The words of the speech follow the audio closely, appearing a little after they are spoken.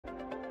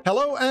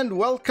Hello and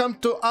welcome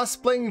to us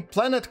playing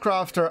Planet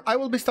Crafter. I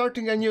will be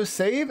starting a new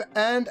save,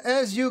 and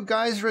as you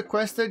guys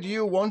requested,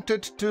 you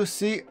wanted to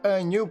see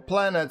a new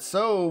planet.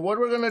 So what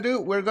we're gonna do,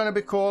 we're gonna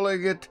be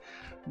calling it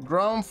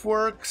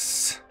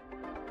GrunfWorks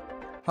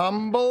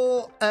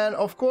Humble, and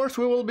of course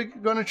we will be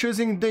gonna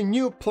choosing the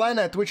new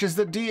planet, which is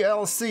the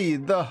DLC,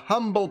 the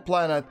Humble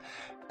planet.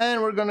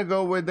 And we're gonna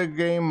go with the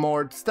game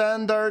mode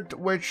standard,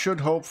 which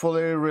should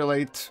hopefully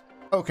relate.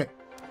 Okay.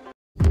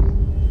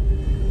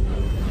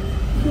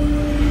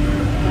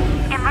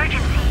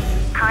 Emergency.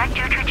 Correct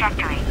your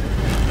trajectory.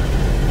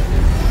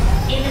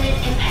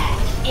 Imminent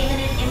impact.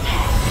 Imminent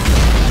impact.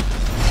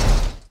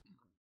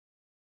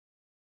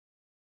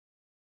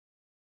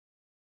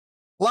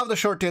 Love the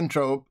short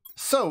intro.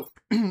 So,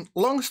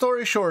 long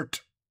story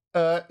short,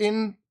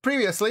 in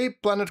previously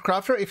Planet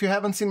Crafter, if you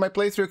haven't seen my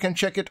playthrough, you can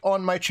check it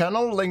on my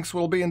channel. Links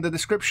will be in the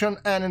description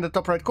and in the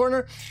top right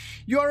corner.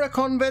 You are a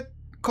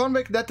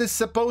convict that is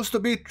supposed to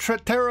be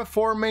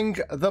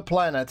terraforming the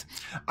planet.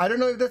 I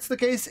don't know if that's the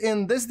case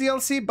in this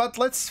DLC, but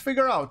let's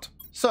figure out.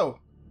 So,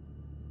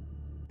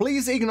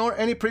 please ignore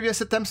any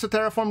previous attempts to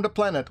terraform the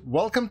planet.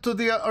 Welcome to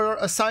the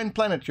assigned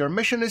planet. Your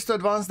mission is to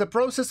advance the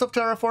process of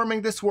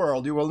terraforming this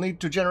world. You will need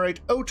to generate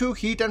O2,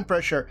 heat and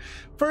pressure.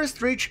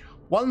 First reach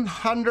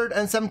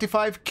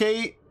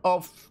 175k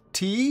of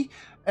T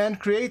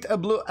and create a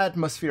blue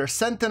atmosphere.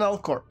 Sentinel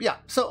Corp. Yeah,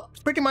 so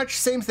pretty much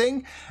same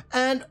thing.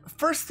 And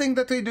first thing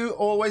that we do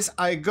always,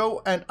 I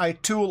go and I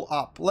tool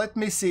up. Let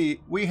me see.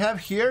 We have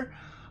here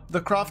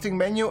the crafting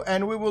menu,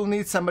 and we will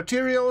need some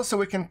materials so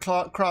we can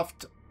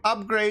craft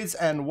upgrades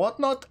and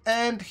whatnot.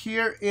 And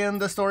here in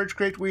the storage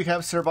crate we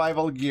have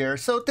survival gear.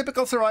 So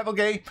typical survival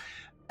game,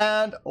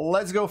 and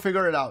let's go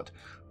figure it out.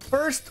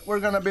 First,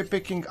 we're gonna be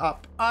picking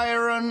up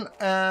iron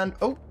and,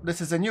 oh, this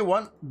is a new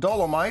one,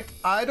 dolomite.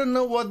 I don't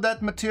know what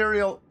that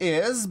material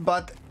is,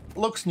 but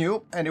looks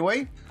new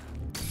anyway.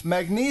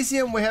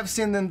 Magnesium we have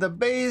seen in the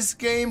base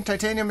game.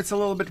 Titanium, it's a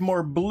little bit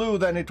more blue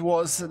than it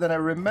was, than I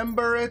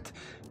remember it.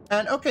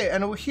 And okay,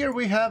 and here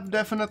we have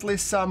definitely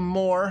some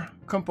more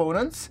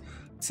components.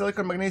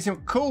 Silicon,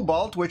 magnesium,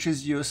 cobalt, which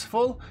is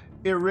useful.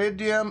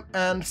 Iridium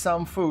and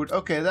some food.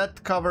 Okay,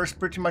 that covers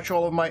pretty much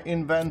all of my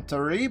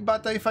inventory,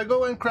 but if I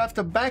go and craft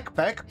a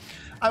backpack,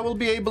 I will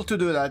be able to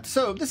do that.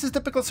 So this is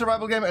typical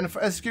survival game, and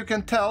as you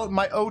can tell,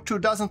 my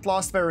O2 doesn't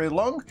last very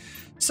long.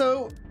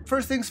 So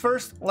first things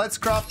first, let's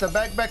craft a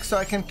backpack so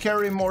I can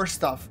carry more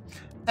stuff.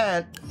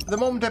 And the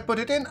moment I put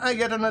it in, I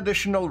get an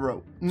additional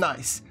row.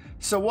 Nice.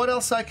 So what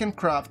else I can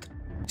craft?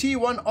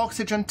 T1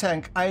 oxygen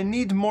tank. I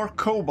need more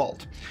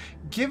cobalt.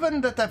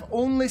 Given that I've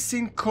only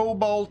seen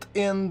cobalt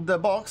in the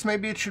box,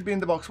 maybe it should be in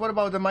the box. What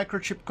about the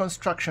microchip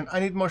construction? I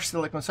need more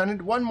silicone. So I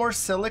need one more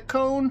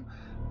silicone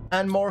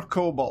and more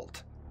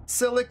cobalt.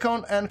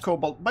 Silicone and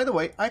cobalt. By the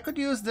way, I could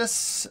use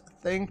this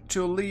thing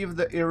to leave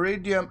the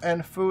iridium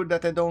and food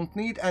that I don't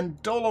need.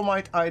 And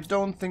dolomite I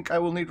don't think I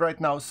will need right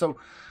now. So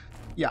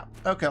yeah.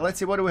 Okay, let's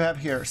see. What do we have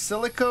here?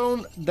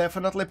 Silicone.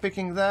 Definitely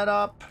picking that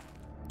up.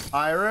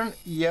 Iron.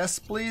 Yes,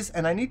 please.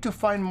 And I need to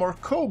find more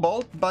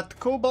cobalt. But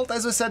cobalt,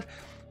 as I said,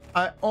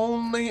 I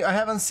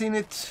haven't seen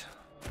it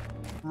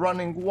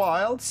running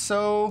wild,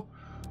 so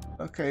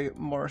okay,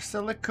 more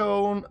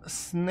silicone,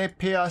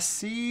 snipia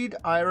seed,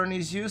 iron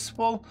is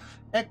useful,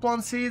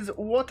 eggplant seeds,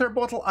 water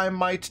bottle I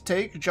might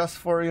take just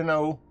for, you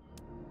know,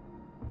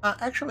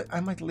 actually I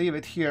might leave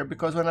it here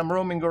because when I'm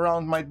roaming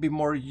around might be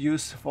more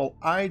useful.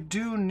 I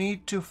do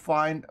need to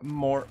find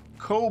more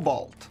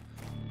cobalt.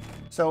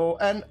 So,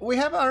 and we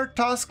have our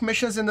task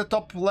missions in the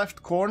top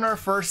left corner.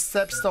 First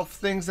steps of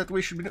things that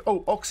we should be...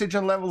 Oh,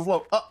 oxygen levels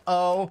low.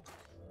 Uh-oh.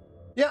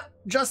 Yeah,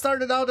 just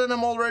started out and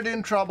I'm already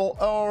in trouble.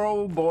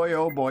 Oh boy,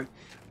 oh boy.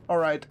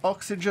 Alright,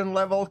 oxygen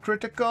level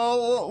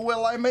critical.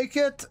 Will I make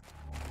it?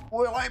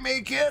 Will I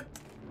make it?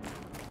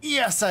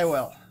 Yes, I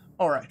will.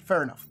 Alright,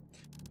 fair enough.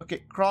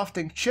 Okay,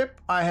 crafting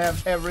chip. I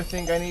have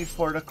everything I need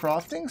for the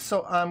crafting,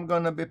 so I'm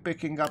gonna be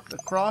picking up the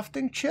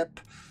crafting chip.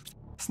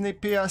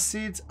 Snipia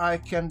seeds, I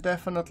can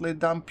definitely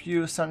dump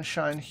you,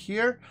 sunshine,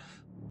 here.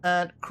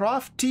 And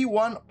craft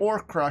T1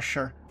 ore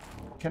crusher.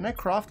 Can I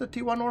craft a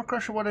T1 ore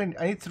crusher? What I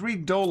need 3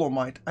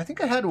 dolomite. I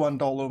think I had 1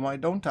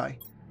 dolomite, don't I?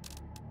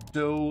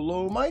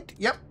 Dolomite?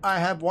 Yep, I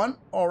have 1.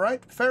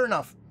 Alright, fair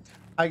enough.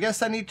 I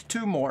guess I need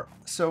 2 more.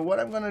 So what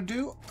I'm gonna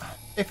do,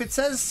 if it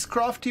says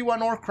craft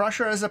T1 ore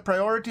crusher as a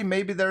priority,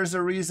 maybe there's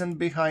a reason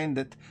behind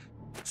it.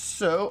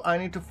 So I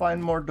need to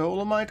find more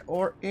dolomite,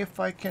 or if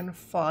I can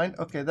find...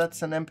 Okay,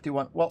 that's an empty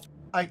one. Well,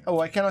 I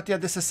cannot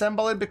yet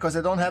disassemble it because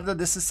I don't have the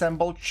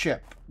disassembled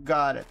chip.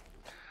 Got it.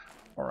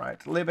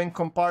 Alright, living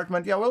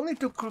compartment. Yeah, we'll need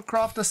to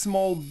craft a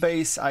small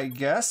base, I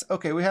guess.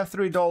 Okay, we have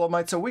 3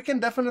 dolomite, so we can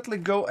definitely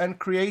go and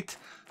create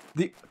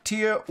the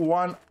tier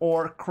 1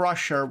 ore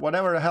crusher,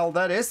 whatever the hell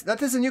that is.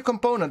 That is a new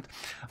component.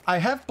 I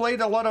have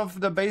played a lot of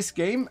the base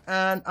game,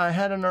 and I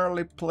had an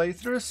early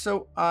playthrough,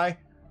 so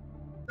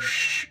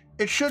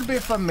it should be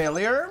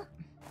familiar.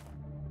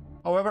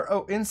 However,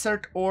 oh,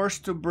 insert ores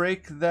to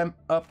break them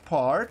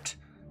apart.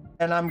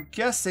 And I'm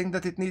guessing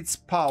that it needs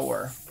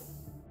power.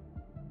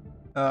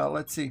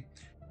 Let's see.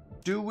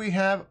 Do we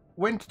have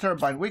wind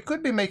turbine. We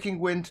could be making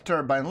wind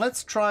turbine.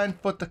 Let's try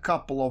and put a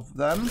couple of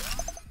them.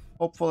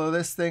 Hopefully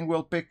this thing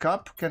will pick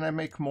up. Can I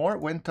make more?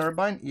 Wind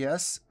turbine?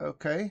 Yes.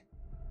 Okay.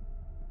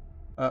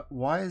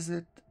 Why is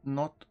it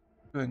not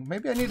doing?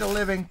 Maybe I need a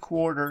living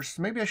quarters.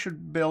 Maybe I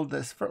should build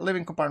this for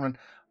living compartment.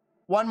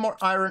 One more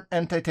iron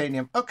and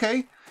titanium.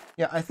 Okay.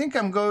 Yeah, I think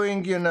I'm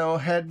going, you know,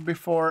 head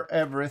before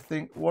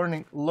everything.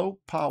 Warning, low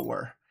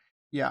power.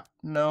 Yeah,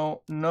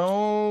 no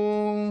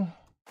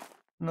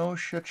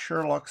shit,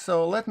 Sherlock.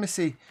 So let me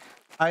see.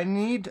 I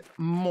need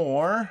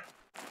more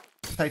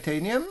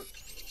titanium,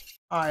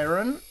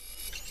 iron,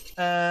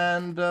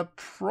 and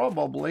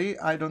probably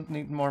I don't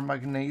need more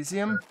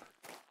magnesium.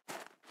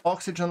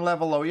 Oxygen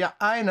level low. Yeah,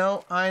 I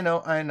know.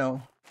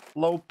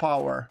 Low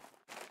power.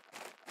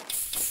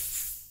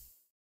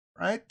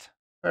 Right?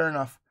 Fair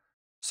enough.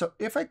 So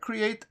if I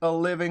create a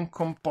living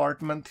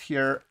compartment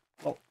here,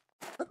 well,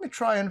 let me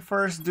try and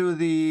first do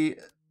the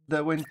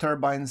wind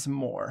turbines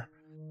more.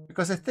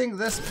 Because I think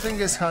this thing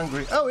is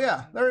hungry. Oh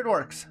yeah, there it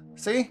works.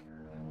 See?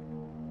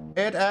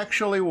 It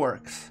actually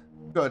works.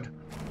 Good.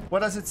 What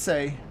does it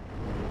say?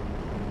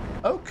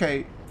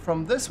 Okay,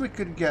 from this we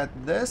could get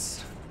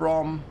this.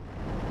 From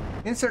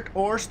insert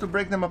ores to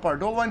break them apart.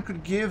 Dolomite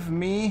could give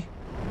me...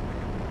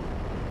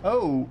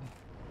 Oh.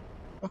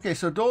 Okay,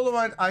 so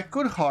dolomite I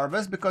could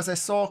harvest because I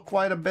saw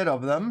quite a bit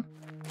of them.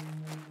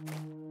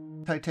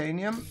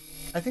 Titanium.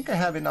 I think I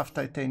have enough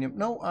titanium.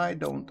 No, I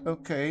don't.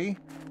 Okay.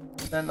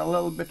 Then a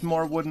little bit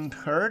more wouldn't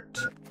hurt.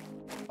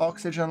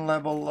 Oxygen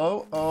level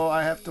low. Oh,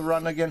 I have to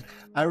run again.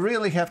 I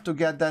really have to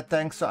get that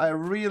tank, so I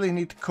really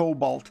need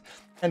cobalt.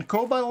 And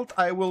cobalt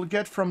I will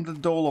get from the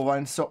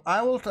dolomite, so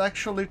I will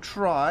actually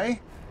try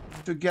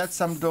to get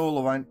some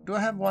dolomite. Do I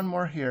have one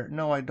more here?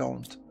 No, I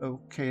don't.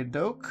 Okay,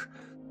 doke.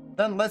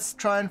 Then let's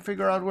try and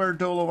figure out where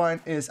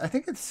dolomite is. I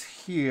think it's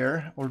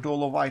here, or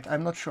dolomite.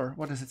 I'm not sure.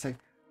 What does it say?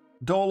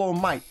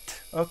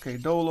 Dolomite. Okay,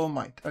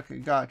 dolomite. Okay,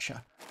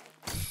 gotcha.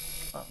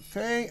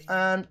 Okay,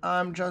 and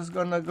I'm just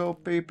gonna go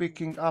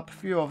picking up a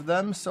few of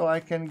them so I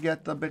can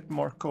get a bit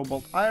more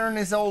cobalt. Iron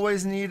is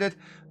always needed,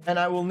 and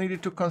I will need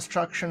it to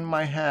construction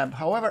my hab.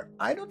 However,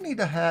 I don't need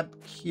a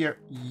hab here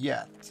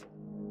yet.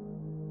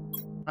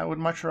 I would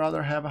much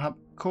rather have a hab.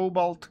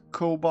 Cobalt,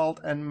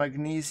 and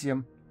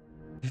magnesium.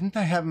 Didn't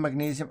I have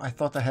magnesium? I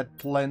thought I had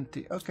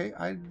plenty. Okay,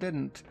 I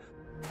didn't.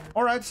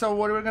 Alright, so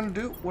what we're gonna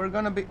do? We're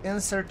gonna be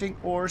inserting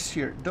ores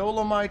here.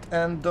 Dolomite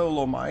and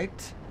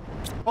dolomite.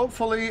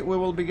 Hopefully we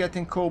will be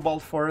getting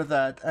cobalt for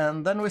that.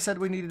 And then we said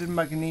we needed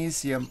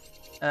magnesium.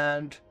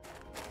 And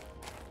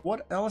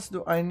what else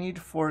do I need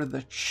for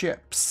the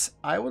chips?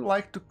 I would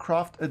like to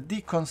craft a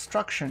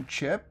deconstruction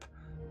chip.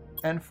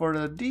 And for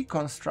the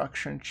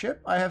deconstruction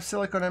chip, I have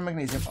silicon and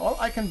magnesium. Well,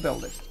 I can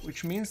build it,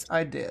 which means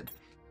I did.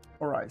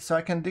 Alright, so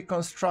I can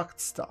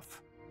deconstruct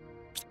stuff.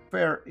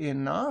 Fair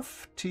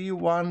enough.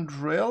 T1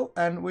 drill,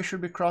 and we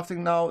should be crafting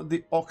now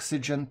the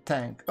oxygen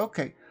tank.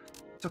 Okay,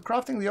 so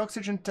crafting the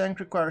oxygen tank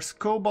requires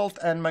cobalt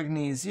and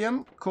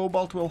magnesium.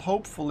 Cobalt will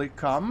hopefully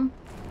come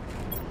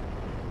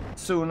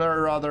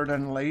sooner rather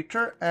than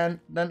later, and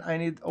then I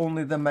need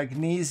only the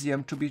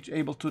magnesium to be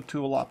able to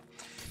tool up.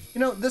 You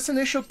know, this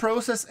initial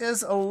process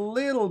is a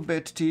little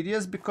bit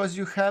tedious because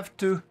you have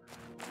to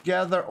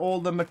gather all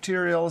the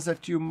materials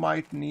that you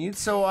might need.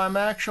 So I'm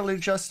actually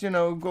just, you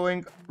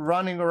know,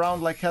 running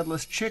around like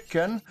headless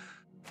chicken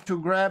to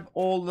grab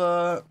all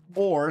the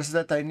ores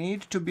that I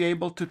need to be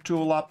able to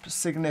tool up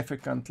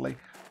significantly.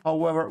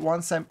 However,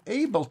 once I'm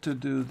able to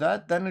do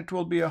that, then it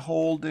will be a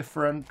whole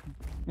different,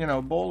 you know,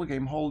 ball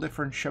game, whole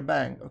different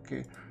shebang.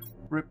 Okay,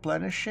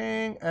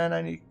 replenishing, and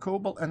I need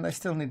cobalt, and I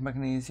still need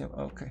magnesium.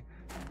 Okay.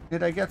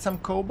 Did I get some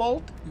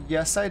cobalt?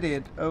 Yes, I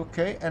did.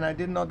 Okay, and I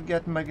did not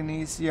get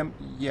magnesium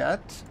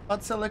yet,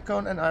 but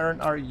silicon and iron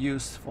are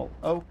useful.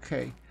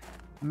 Okay,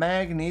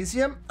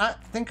 magnesium. I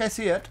think I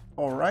see it.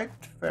 All right,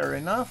 fair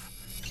enough.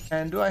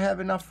 And do I have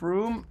enough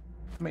room?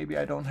 Maybe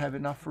I don't have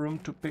enough room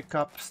to pick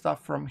up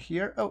stuff from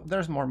here. Oh,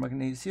 there's more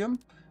magnesium.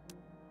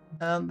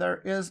 And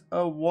there is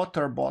a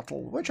water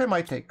bottle, which I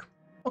might take.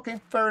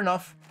 Okay, fair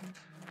enough.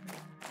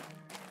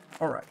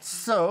 Alright,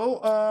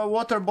 so,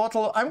 water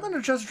bottle. I'm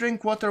gonna just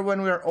drink water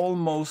when we're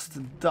almost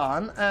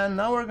done. And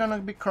now we're gonna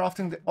be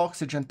crafting the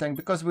oxygen tank,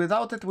 because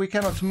without it we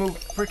cannot move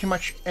pretty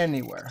much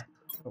anywhere.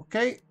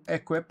 Okay,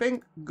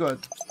 equipping,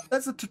 good.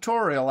 That's the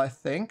tutorial, I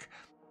think.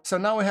 So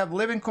now we have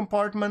living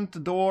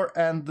compartment, door,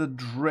 and the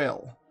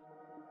drill.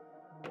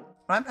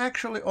 I'm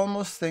actually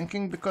almost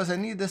thinking, because I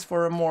need this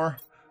for a more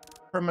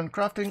permanent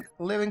crafting,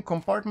 living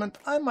compartment,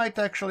 I might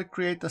actually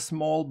create a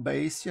small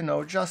base, you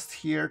know, just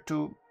here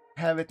to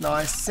have it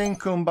nice, sing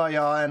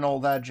kumbaya and all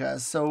that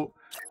jazz. So,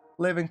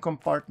 living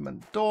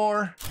compartment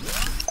door.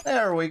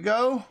 There we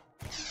go.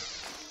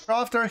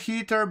 Crafter,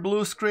 heater,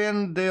 blue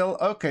screen, dill.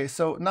 Okay,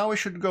 so now we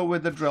should go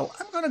with the drill.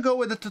 I'm gonna go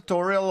with the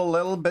tutorial a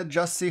little bit,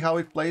 just see how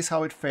it plays,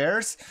 how it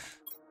fares.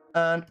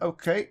 And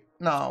okay,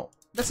 now,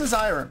 this is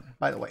iron,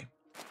 by the way.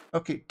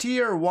 Okay,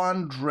 tier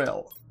 1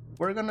 drill.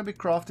 We're gonna be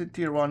crafting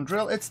tier 1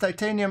 drill. It's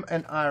titanium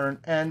and iron,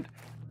 and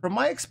from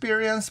my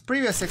experience,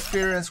 previous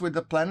experience with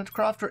the Planet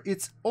Crafter,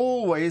 it's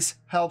always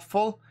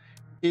helpful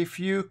if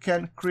you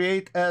can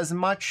create as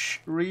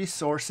much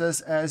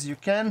resources as you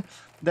can,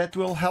 that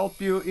will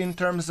help you in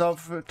terms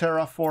of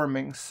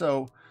terraforming.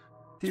 So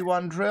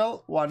T1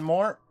 drill, one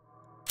more.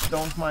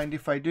 Don't mind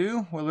if I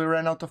do. Will we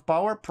run out of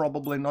power?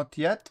 Probably not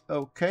yet.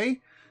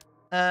 Okay.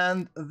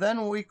 And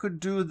then we could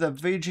do the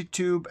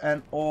Vegetube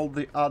and all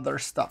the other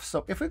stuff.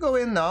 So if we go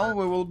in now,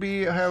 we will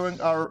be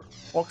having our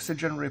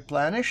oxygen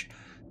replenished.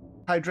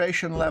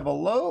 Hydration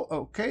level low.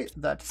 Okay,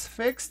 that's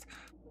fixed.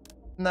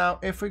 Now,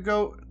 if we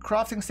go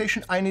crafting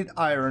station, I need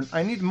iron.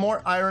 I need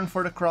more iron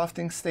for the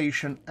crafting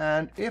station.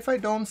 And if I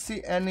don't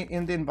see any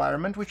in the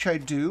environment, which I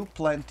do,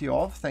 plenty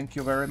of, thank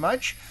you very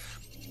much,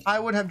 I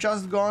would have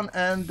just gone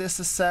and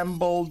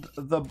disassembled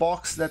the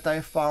box that I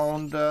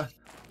found,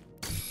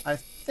 I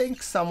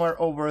think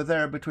somewhere over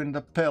there between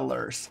the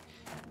pillars.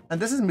 And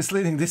this is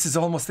misleading. This is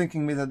almost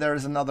thinking me that there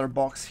is another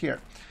box here.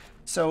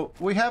 So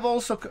we have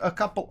also a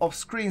couple of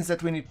screens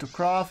that we need to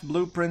craft,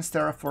 blueprints,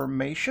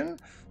 terraformation.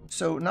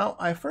 So now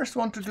I first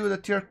want to do the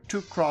tier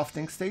 2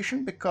 crafting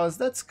station because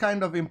that's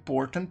kind of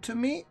important to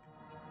me.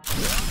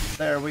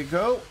 There we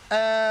go.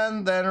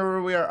 And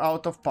then we are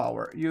out of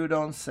power. You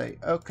don't say.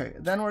 Okay,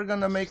 then we're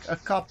gonna make a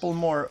couple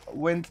more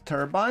wind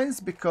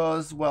turbines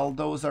because, well,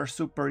 those are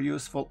super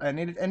useful and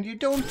needed. And you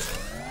don't...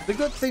 The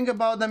good thing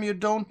about them, you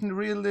don't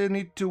really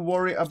need to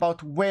worry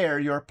about where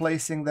you're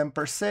placing them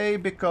per se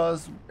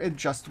because it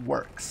just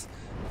works.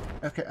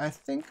 Okay, I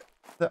think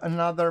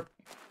another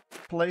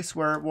place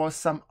where was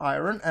some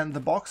iron and the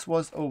box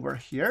was over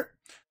here.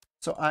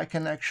 So I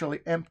can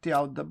actually empty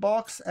out the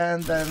box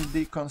and then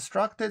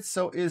deconstruct it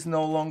so it's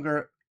no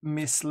longer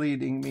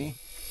misleading me.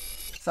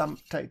 Some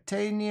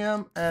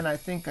titanium, and I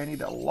think I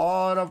need a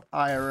lot of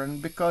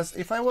iron because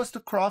if I was to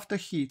craft a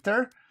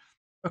heater,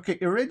 okay,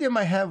 iridium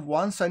I have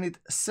one, so I need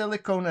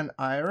silicone and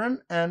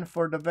iron, and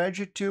for the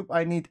Vegetube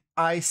I need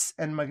ice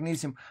and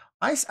magnesium.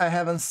 Ice I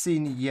haven't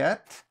seen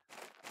yet.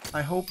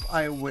 I hope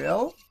I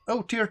will.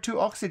 Oh, tier 2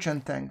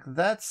 oxygen tank.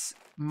 That's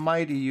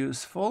mighty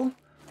useful.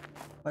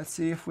 Let's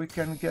see if we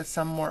can get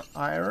some more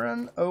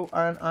iron. Oh,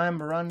 and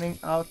I'm running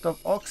out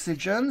of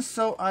oxygen,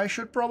 so I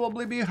should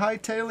probably be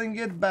hightailing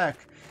it back.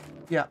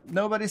 Yeah,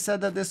 nobody said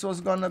that this was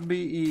gonna be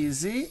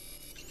easy.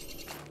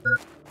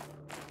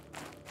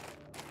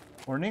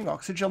 Warning,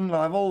 oxygen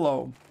level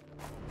low.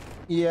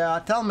 Yeah,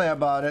 tell me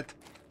about it.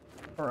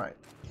 Alright.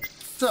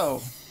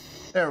 So,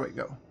 there we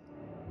go.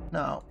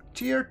 Now,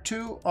 tier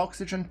 2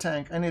 oxygen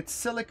tank, and it's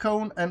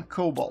silicone and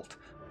cobalt.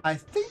 I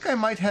think I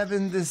might have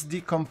in this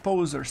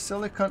decomposer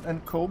silicon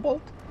and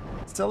cobalt.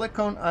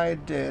 Silicon I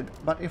did,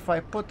 but if I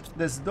put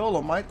this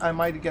dolomite, I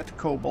might get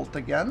cobalt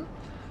again.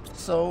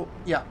 So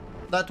yeah,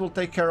 that will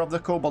take care of the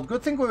cobalt.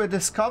 Good thing we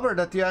discovered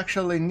that you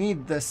actually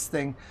need this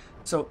thing.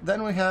 So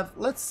then we have,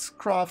 let's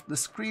craft the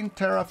screen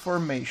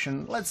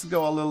terraformation. Let's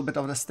go a little bit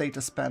of the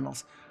status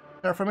panels.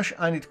 Terraformation,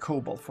 I need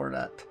cobalt for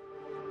that.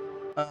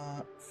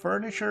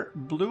 Furniture,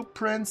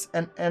 blueprints,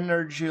 and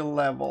energy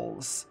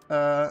levels.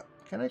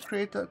 Can I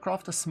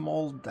craft a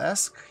small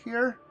desk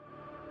here?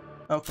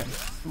 Okay,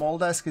 small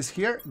desk is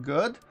here,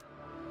 good.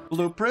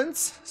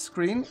 Blueprints,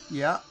 screen,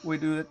 yeah, we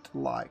do it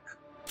like,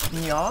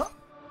 yeah.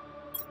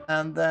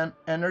 And then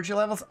energy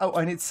levels, oh,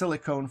 I need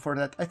silicone for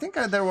that. I think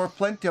there were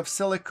plenty of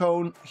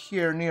silicone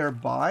here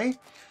nearby.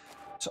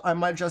 So I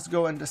might just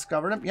go and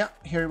discover them. Yeah,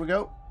 here we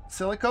go.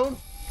 Silicone,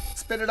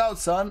 spit it out,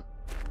 son.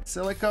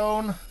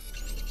 Silicone,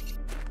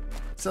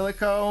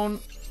 silicone.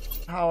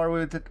 How are we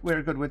with it?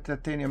 We're good with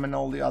titanium and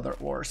all the other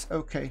ores.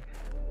 Okay,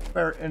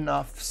 fair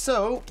enough.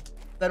 So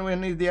then we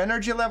need the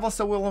energy level,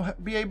 so we'll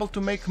be able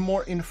to make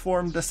more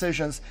informed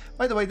decisions.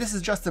 By the way, this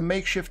is just a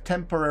makeshift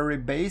temporary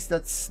base.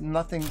 That's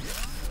nothing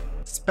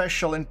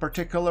special in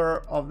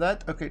particular of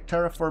that. Okay,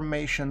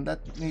 terraformation.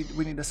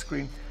 We need a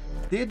screen.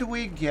 Did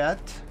we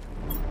get?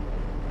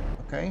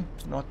 Okay,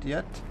 not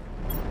yet.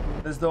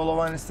 This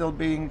dolomite is still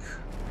being.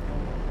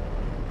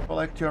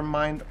 Collect your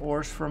mind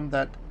ores from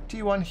that.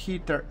 T1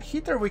 heater.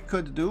 Heater we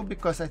could do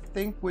because I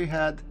think we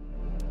had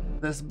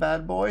this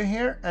bad boy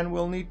here and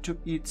we'll need to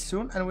eat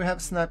soon, and we have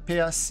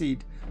snapea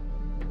seed.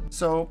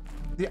 So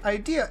the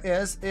idea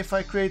is if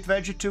I create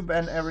Vegetube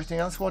and everything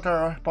else, what are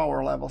our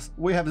power levels?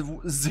 We have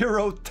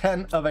 0,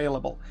 10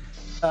 available.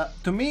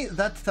 To me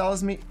that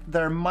tells me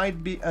there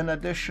might be an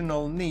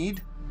additional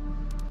need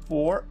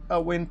for a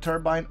wind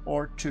turbine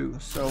or two,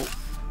 so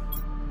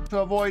to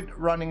avoid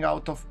running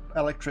out of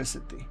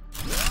electricity.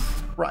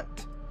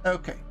 Right,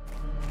 okay.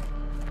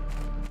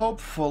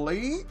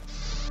 Hopefully,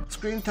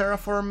 screen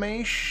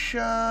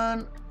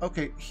terraformation.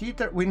 Okay,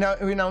 heater. We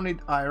now need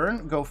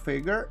iron. Go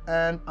figure.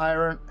 And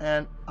iron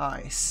and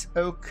ice.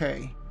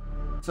 Okay,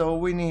 so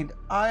we need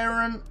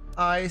iron,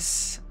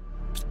 ice,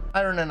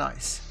 iron and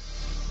ice.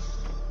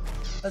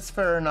 That's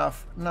fair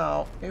enough.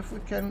 Now, if we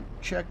can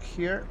check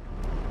here,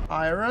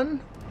 iron,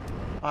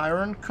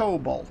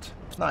 cobalt.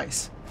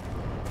 Nice.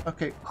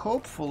 Okay,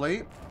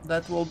 hopefully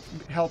that will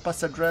help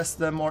us address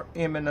the more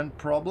imminent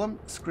problem.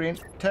 Screen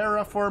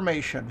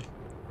terraformation.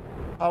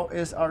 How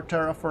is our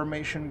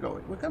terraformation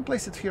going? We can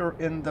place it here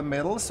in the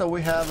middle, so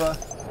we have a...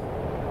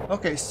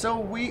 Okay, so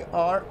we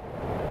are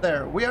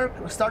There, we are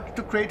starting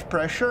to create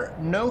pressure,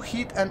 no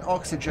heat and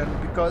oxygen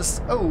because...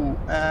 Oh,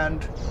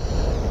 and...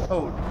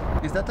 Oh,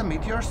 is that a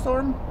meteor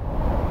storm?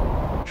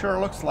 Sure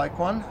looks like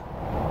one.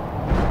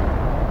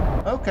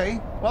 Okay,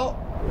 well,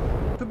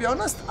 to be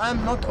honest,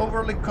 I'm not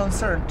overly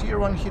concerned. Tier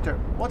 1 heater.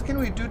 What can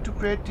we do to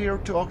create Tier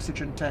 2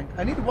 oxygen tank?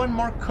 I need one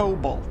more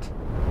cobalt.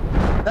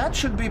 That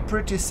should be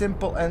pretty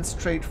simple and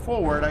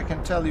straightforward, I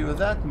can tell you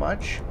that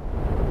much.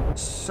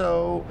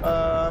 So,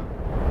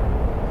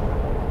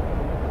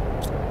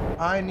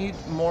 I need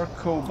more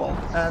cobalt,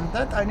 and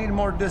that I need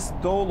more this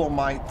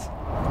dolomite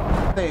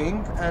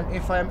thing, and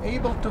if I'm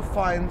able to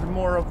find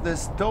more of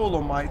this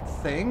dolomite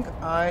thing,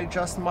 I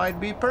just might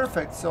be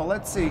perfect. So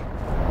let's see.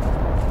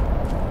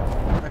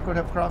 I could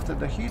have crafted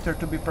the heater,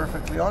 to be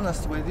perfectly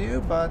honest with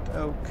you, but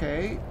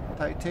okay.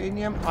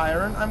 Titanium,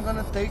 iron, I'm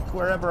gonna take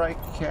wherever I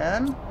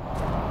can,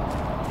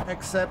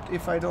 except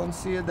if I don't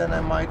see it, then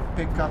I might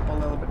pick up a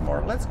little bit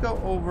more. Let's go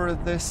over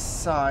this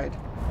side.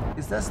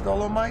 Is this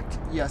dolomite?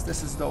 Yes,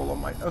 this is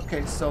dolomite.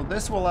 Okay, so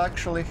this will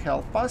actually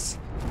help us.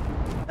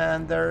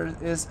 And there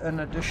is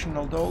an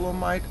additional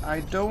dolomite.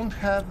 I don't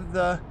have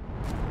the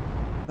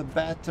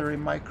battery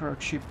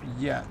microchip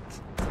yet,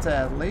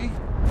 sadly.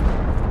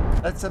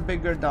 That's a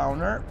bigger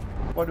downer.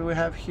 What do we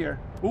have here?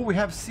 Oh, we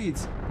have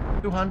seeds.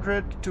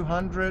 200,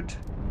 200,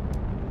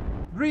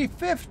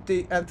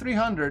 350 and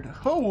 300.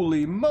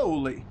 Holy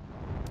moly.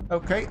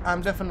 Okay,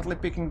 I'm definitely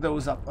picking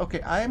those up.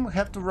 Okay, I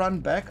have to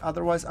run back,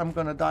 otherwise I'm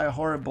gonna die a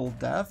horrible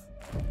death.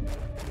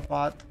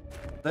 But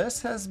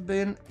this has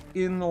been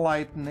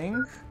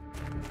enlightening.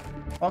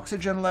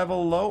 Oxygen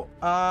level low.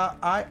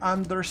 I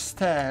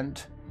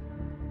understand.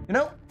 You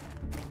know,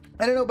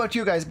 I don't know about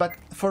you guys, but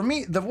for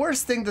me, the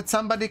worst thing that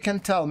somebody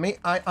can tell me,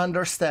 I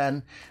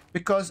understand.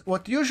 Because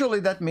what usually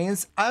that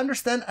means, I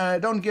understand and I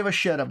don't give a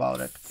shit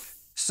about it.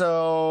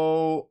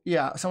 So,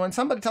 yeah, so when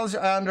somebody tells you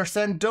I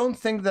understand, don't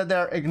think that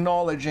they're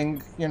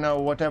acknowledging, you know,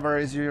 whatever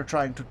it is you're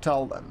trying to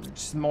tell them.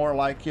 It's more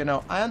like, you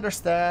know, I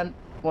understand,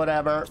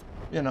 whatever,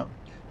 you know.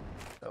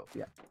 So,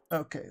 yeah,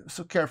 okay,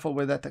 so careful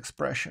with that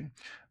expression.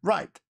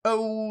 Right,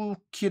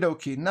 okie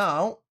dokie.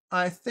 Now,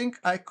 I think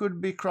I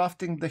could be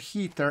crafting the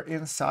heater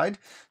inside.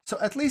 So,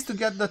 at least to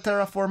get the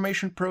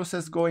terraformation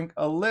process going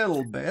a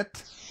little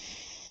bit.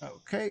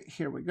 Okay,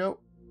 here we go.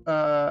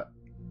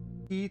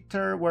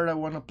 Heater, where do I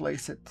want to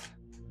place it?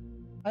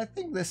 I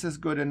think this is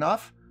good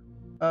enough.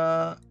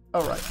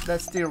 Alright,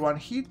 that's tier 1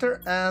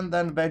 heater, and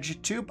then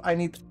veggie tube. I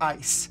need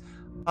ice.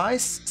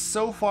 Ice,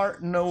 so far,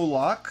 no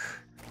luck.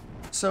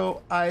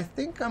 So I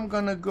think I'm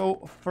gonna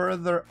go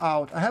further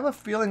out. I have a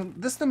feeling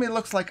this to me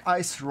looks like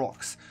ice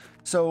rocks.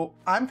 So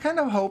I'm kind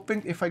of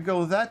hoping if I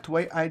go that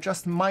way, I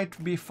just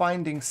might be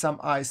finding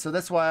some ice. So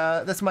that's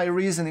why that's my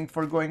reasoning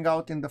for going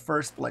out in the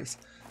first place.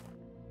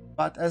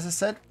 But as I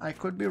said, I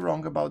could be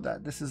wrong about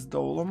that. This is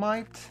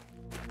dolomite.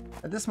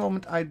 At this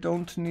moment, I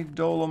don't need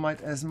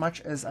dolomite as much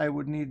as I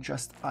would need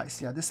just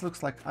ice. Yeah, this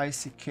looks like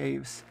icy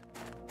caves.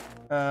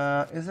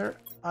 Is there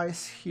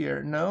ice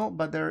here? No,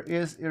 but there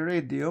is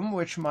iridium,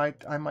 which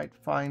I might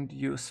find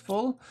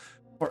useful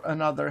for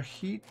another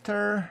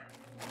heater.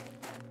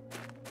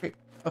 Okay,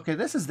 okay,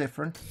 this is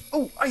different.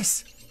 Oh,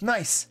 ice!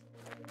 Nice!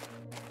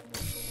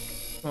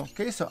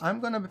 Okay, so I'm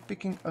gonna be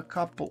picking a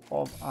couple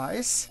of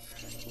ice,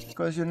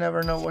 because you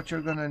never know what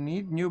you're gonna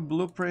need. New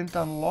blueprint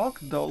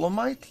unlocked,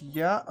 dolomite,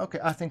 yeah, okay,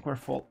 I think we're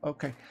full.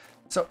 Okay,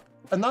 so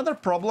another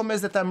problem is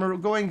that I'm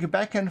going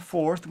back and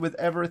forth with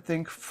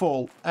everything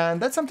full,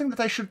 and that's something that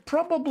I should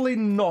probably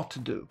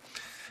not do.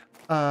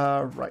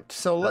 Right,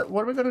 so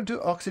what are we gonna do?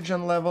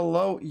 Oxygen level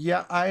low,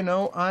 yeah, I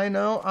know,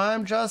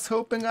 I'm just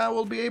hoping I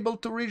will be able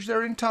to reach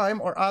there in time,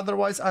 or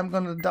otherwise I'm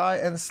gonna die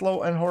a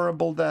slow and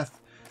horrible death.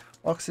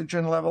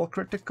 Oxygen level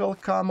critical,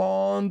 come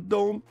on,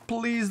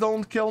 please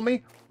don't kill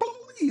me.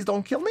 Please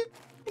don't kill me.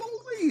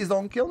 Please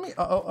don't kill me.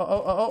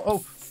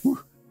 Oh.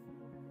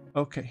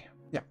 Okay,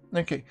 yeah,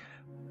 okay.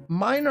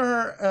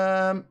 Minor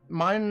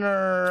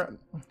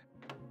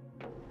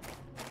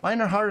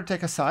heart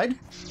attack aside,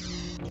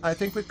 I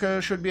think we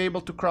should be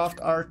able to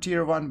craft our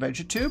tier 1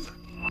 veggie tube.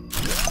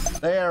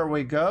 There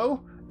we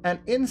go. And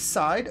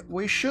inside,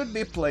 we should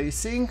be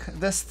placing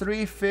this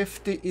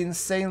 350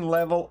 insane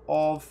level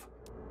of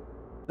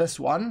this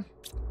one,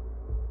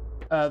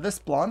 this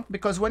plant,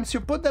 because once you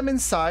put them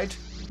inside,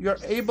 you're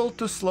able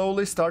to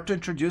slowly start to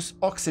introduce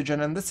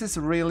oxygen, and this is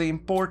really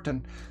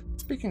important.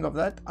 Speaking of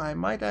that, I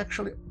might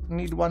actually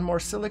need one more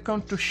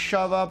silicone to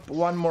shove up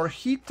one more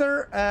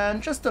heater,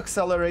 and just to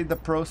accelerate the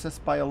process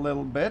by a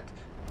little bit.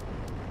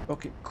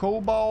 Okay,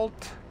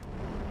 cobalt,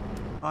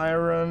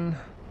 iron.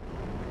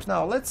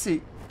 Now, let's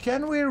see,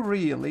 can we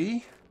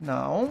really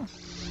now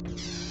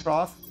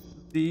craft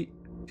the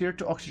tier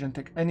 2 oxygen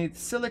tank? I need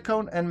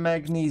silicone and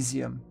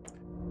magnesium.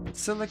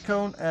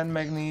 Silicone and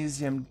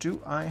magnesium.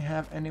 Do I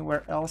have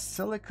anywhere else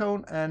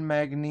silicone and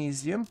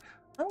magnesium?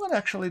 I'm gonna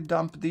actually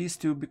dump these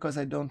two because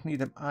I don't need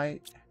them.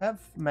 I have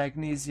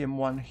magnesium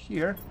one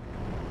here.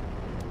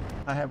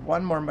 I have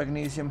one more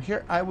magnesium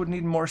here. I would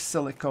need more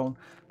silicone.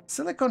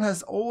 Silicone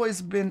has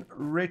always been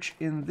rich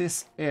in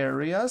this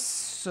area,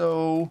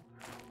 so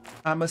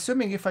I'm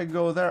assuming if I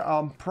go there,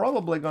 I'm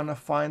probably gonna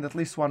find at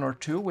least 1 or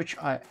 2, which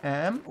I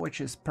am, which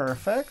is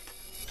perfect.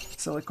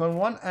 Silicon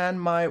 1,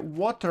 and my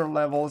water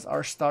levels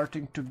are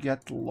starting to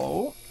get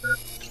low.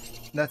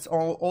 That's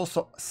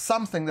also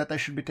something that I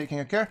should be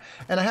taking care.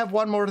 And I have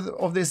 1 more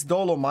of this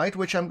dolomite,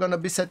 which I'm gonna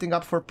be setting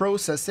up for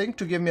processing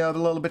to give me a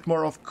little bit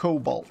more of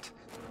cobalt.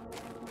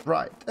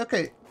 Right,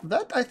 okay,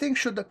 that I think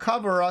should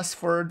cover us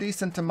for a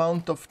decent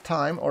amount of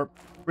time, or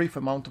brief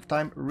amount of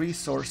time,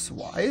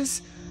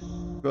 resource-wise.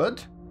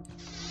 Good.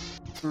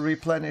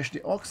 Replenish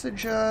the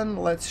oxygen.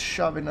 Let's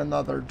shove in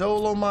another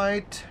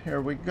dolomite.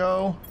 Here we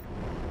go.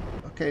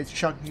 Okay, it's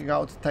chunking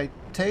out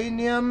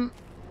titanium.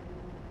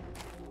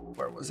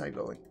 Where was I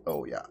going?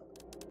 Oh yeah.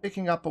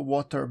 Picking up a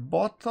water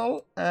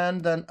bottle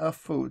and then a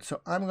food.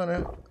 So I'm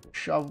gonna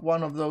shove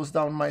 1 of those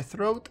down my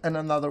throat and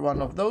another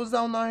 1 of those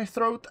down my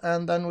throat,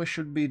 and then we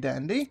should be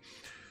dandy.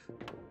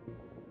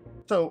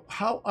 So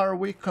how are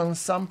we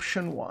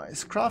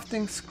consumption-wise?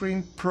 Crafting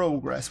screen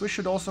progress. We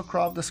should also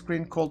craft the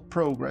screen called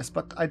progress,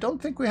 but I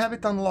don't think we have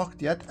it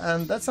unlocked yet,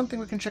 and that's something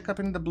we can check up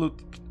in the blue.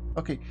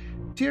 Okay,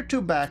 tier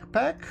 2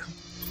 backpack.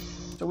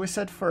 So we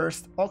said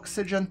first,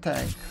 oxygen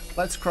tank.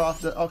 Let's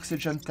craft the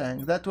oxygen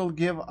tank. That will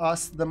give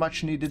us the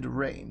much needed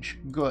range.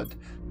 Good.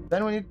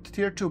 Then we need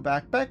tier 2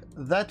 backpack.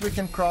 That we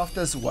can craft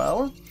as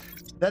well.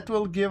 That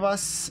will give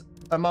us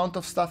amount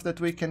of stuff that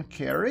we can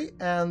carry.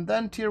 And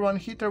then tier 1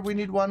 heater, we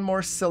need 1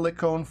 more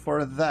silicone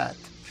for that.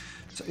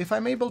 So if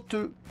I'm able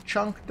to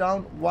chunk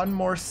down 1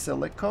 more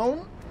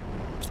silicone,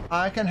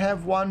 I can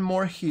have 1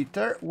 more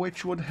heater,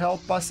 which would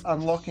help us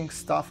unlocking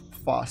stuff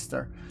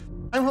faster.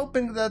 I'm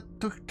hoping that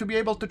to be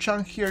able to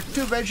chunk here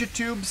 2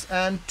 vegetubes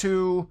and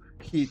 2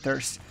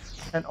 heaters.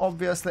 And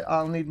obviously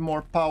I'll need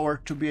more power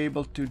to be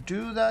able to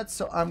do that,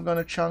 so I'm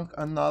gonna chunk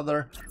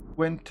another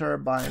wind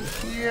turbine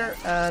here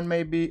and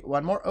maybe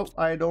 1 more. Oh,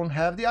 I don't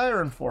have the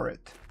iron for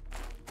it.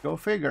 Go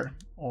figure.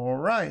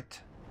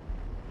 Alright.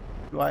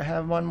 Do I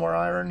have 1 more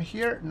iron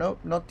here? Nope,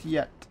 not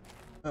yet.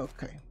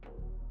 Okay.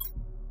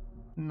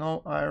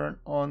 No iron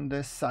on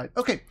this side.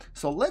 Okay,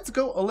 so let's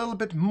go a little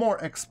bit more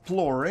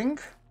exploring.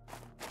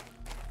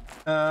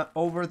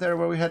 Over there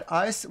where we had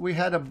ice, we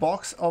had a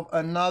box of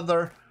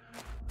another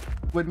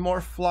with more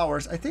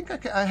flowers. I think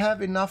I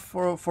have enough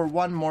for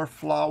 1 more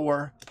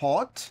flower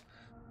pot.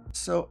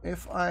 So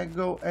if I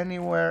go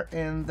anywhere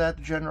in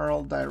that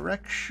general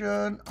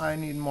direction, I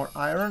need more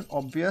iron,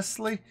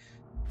 obviously.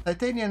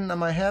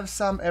 Titanium, I have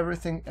some.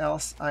 Everything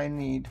else I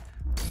need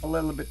a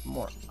little bit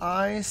more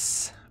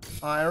ice.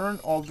 Iron,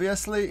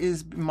 obviously,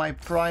 is my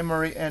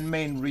primary and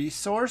main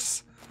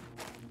resource.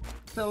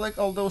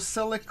 Although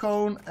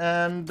silicone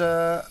and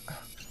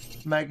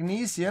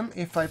magnesium,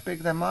 if I pick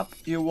them up,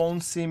 you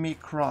won't see me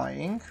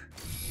crying.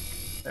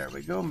 There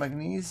we go,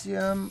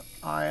 magnesium,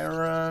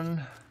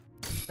 iron,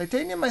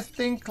 titanium. I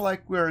think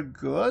like we're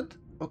good.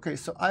 Okay,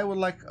 so I would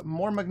like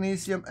more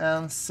magnesium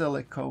and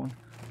silicone.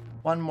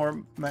 1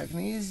 more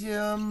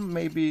magnesium,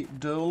 maybe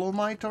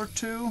dolomite or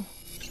 2,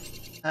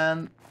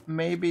 and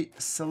maybe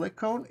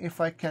silicone if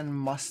I can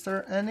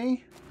muster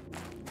any.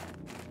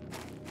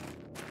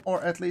 Or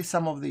at least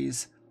some of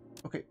these.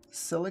 Okay,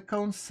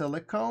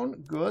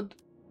 silicone, good.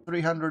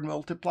 300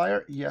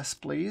 multiplier, yes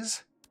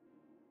please.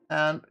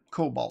 And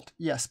cobalt,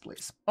 yes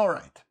please.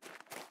 Alright.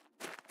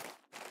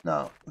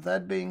 Now,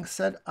 that being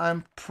said,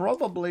 I'm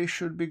probably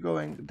should be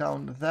going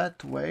down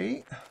that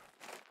way.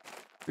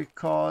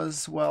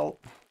 Because, well,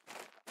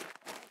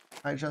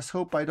 I just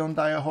hope I don't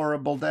die a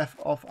horrible death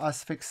of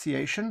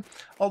asphyxiation.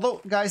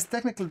 Although, guys,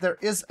 technically there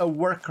is a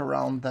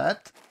workaround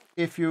that.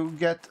 If you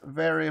get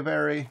very,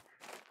 very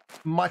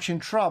much in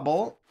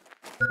trouble,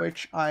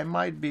 which I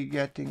might be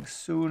getting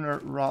sooner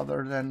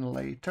rather than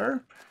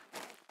later.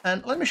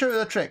 And let me show you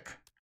the trick.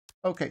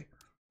 Okay,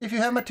 if you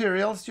have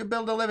materials, you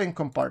build a living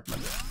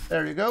compartment.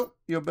 There you go.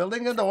 You're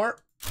building a door.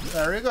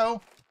 There you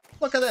go.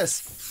 Look at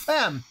this.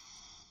 Bam!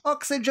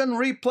 Oxygen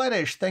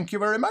replenished. Thank you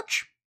very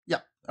much.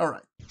 Yeah,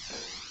 alright.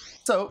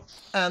 So,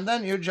 and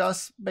then you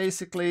just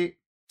basically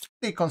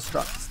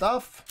deconstruct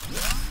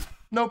stuff.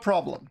 No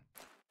problem.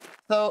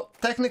 So,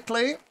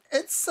 technically,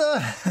 it's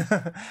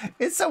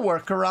it's a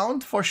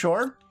workaround for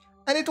sure,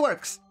 and it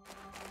works.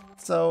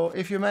 So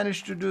if you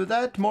manage to do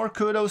that, more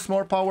kudos,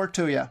 more power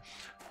to you.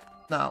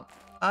 Now,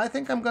 I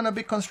think I'm gonna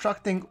be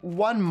constructing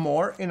 1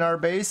 more in our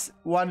base,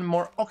 1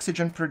 more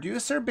oxygen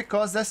producer,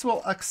 because this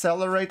will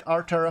accelerate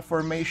our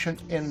terraformation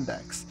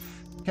index.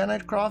 Can I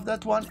craft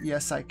that 1?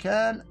 Yes, I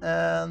can,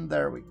 and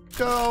there we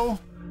go.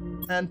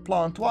 And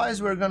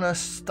plant-wise, we're gonna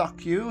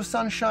stuck you,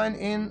 sunshine,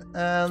 in,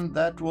 and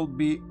that will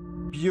be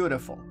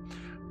beautiful.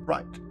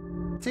 Right.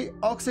 See,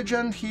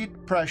 oxygen,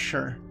 heat,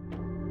 pressure.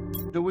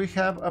 Do we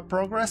have a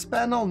progress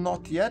panel?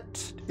 Not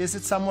yet. Is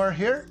it somewhere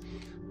here?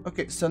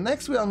 Okay, so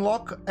next we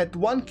unlock at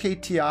 1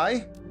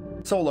 KTI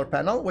solar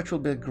panel, which will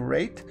be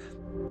great.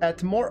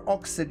 At more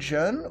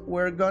oxygen,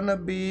 we're gonna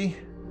be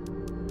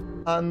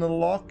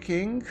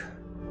unlocking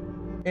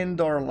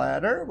indoor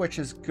ladder, which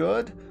is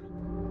good.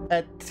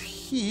 At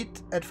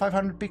heat, at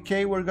 500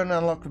 pk, we're gonna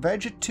unlock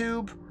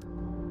vegetube.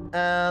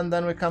 And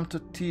then we come to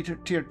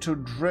tier 2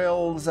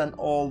 drills and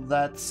all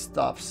that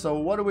stuff. So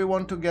what do we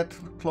want to get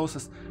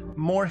closest?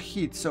 More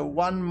heat. So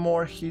one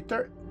more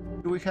heater.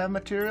 Do we have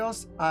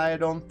materials? I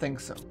don't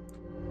think so.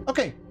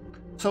 Okay.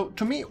 So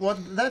to me, what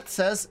that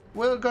says,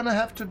 we're gonna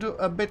have to do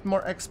a bit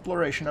more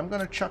exploration. I'm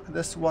gonna chuck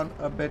this one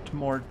a bit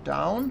more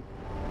down.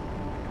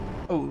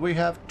 Oh, we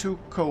have 2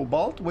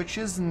 cobalt, which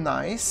is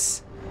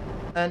nice.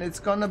 And it's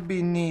gonna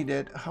be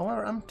needed.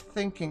 However, I'm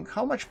thinking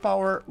how much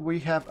power we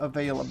have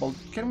available.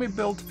 Can we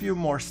build a few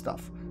more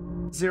stuff?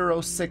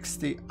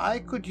 0.60. I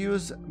could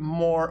use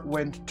more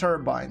wind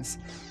turbines.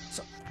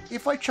 So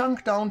if I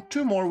chunk down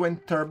 2 more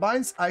wind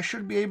turbines, I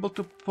should be able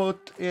to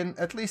put in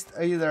at least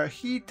either a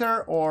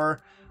heater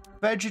or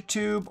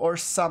vegetube or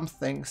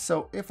something.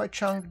 So if I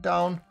chunk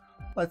down,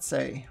 let's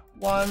say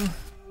 1,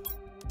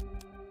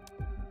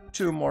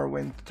 2 more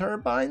wind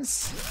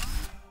turbines.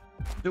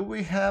 Do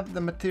we have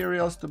the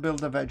materials to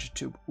build a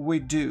vegetube? We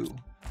do.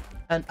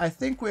 And I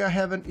think we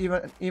haven't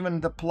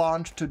even the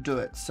plant to do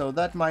it. So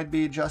that might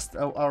be just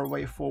our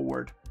way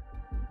forward.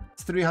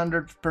 It's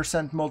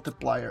 300%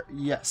 multiplier.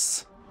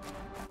 Yes.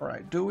 All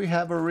right. Do we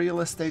have a real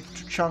estate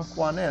to chunk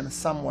one in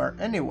somewhere,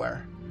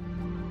 anywhere?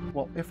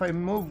 Well, if I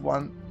move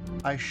one,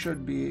 I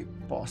should be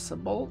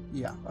possible.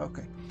 Yeah.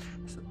 Okay.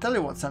 So tell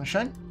you what,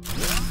 Sunshine.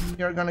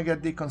 You're gonna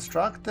get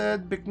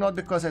deconstructed. Not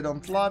because I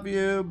don't love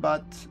you,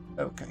 but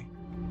okay.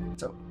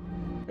 So,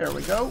 here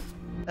we go,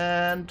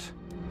 and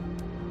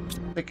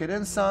pick it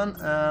in, son,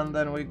 and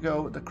then we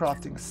go the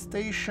crafting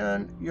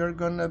station. You're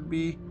gonna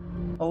be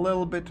a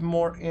little bit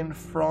more in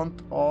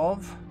front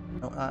of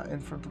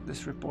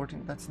this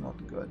reporting. That's not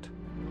good.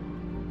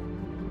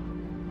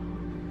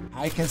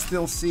 I can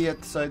still see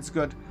it, so it's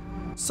good.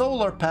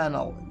 Solar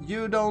panel,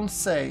 you don't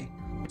say.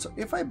 So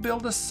if I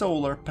build a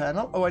solar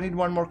panel, oh, I need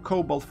 1 more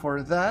cobalt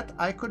for that.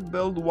 I could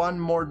build 1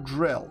 more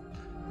drill,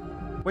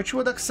 which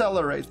would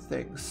accelerate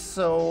things.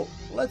 So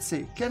let's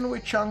see, can we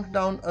chunk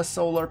down a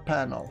solar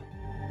panel?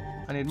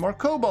 I need more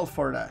cobalt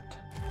for that.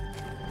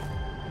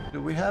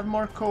 Do we have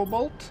more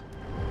cobalt?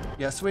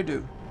 Yes, we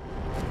do.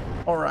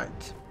 All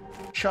right,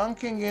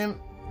 chunking in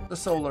the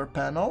solar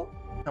panel.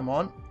 Come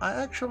on, I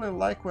actually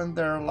like when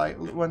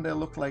they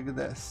look like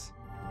this.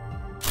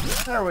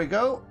 There we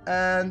go,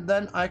 and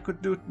then I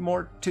could do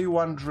more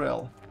T1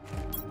 drill.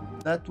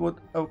 That would...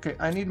 okay,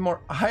 I need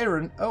more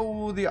iron.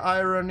 Oh, the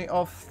irony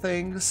of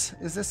things.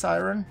 Is this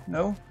iron?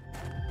 No.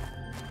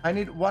 I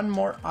need 1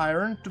 more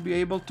iron to be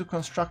able to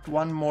construct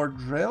 1 more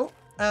drill.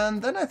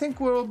 And then I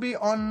think we'll be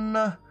on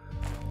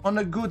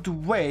a good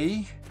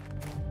way.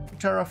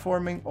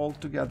 Terraforming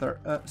altogether.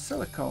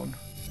 Silicone.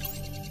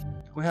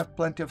 We have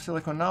plenty of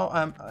silicone now.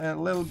 I'm a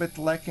little bit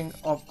lacking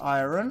of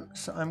iron.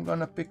 So I'm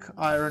gonna pick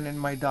iron in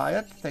my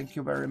diet. Thank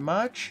you very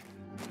much.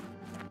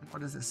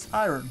 What is this?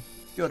 Iron.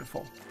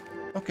 Beautiful.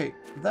 Okay,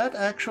 that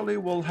actually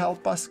will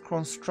help us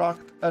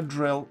construct a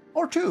drill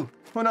or 2,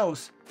 who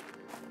knows?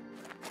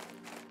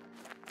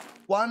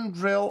 1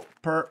 drill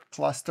per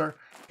cluster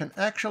can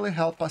actually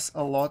help us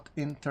a lot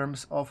in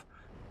terms of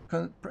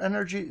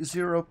energy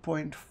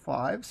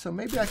 0.5, so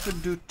maybe I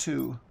could do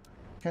 2.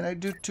 Can I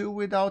do 2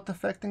 without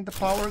affecting the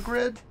power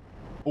grid?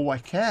 Oh, I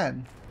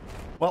can.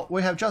 Well,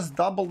 we have just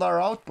doubled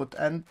our output,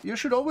 and you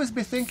should always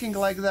be thinking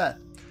like that.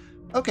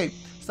 Okay,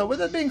 so with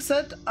that being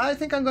said, I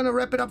think I'm gonna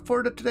wrap it up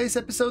for today's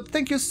episode.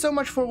 Thank you so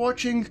much for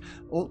watching.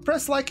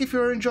 Press like if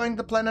you're enjoying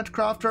the Planet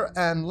Crafter,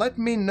 and let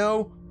me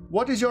know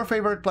what is your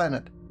favorite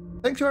planet.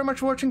 Thanks very much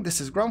for watching.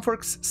 This is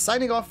GrunfWorks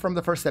signing off from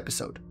the first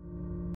episode.